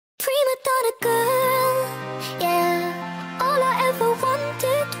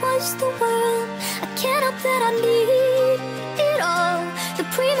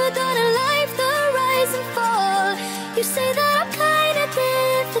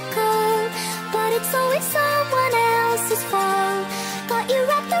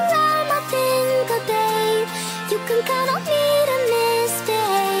think I don't need a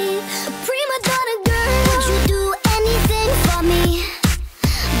mistake. A prima donna girl. Would you do anything for me?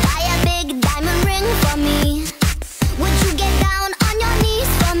 Buy a big diamond ring for me? Would you get down on your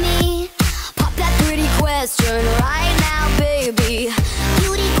knees for me? Pop that pretty question right now, baby.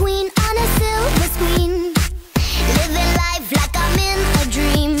 Beauty queen on a silver screen, living life like I'm in a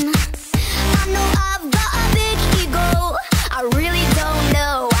dream. I know I've got a big ego, I really don't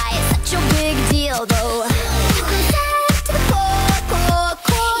know why it's such a big deal though. I'm tired to the core, core,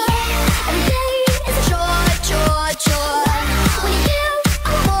 core. Every day is a chore, chore, chore. When you give,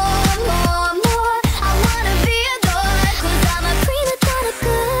 I want more, more, more. I wanna be adored, 'cause I'm a prima donna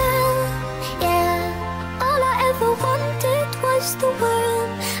girl. Yeah, all I ever wanted was the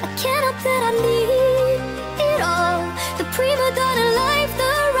world. I can't help that I need it all. The prima donna life,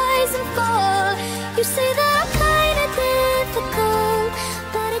 the rise and fall. You say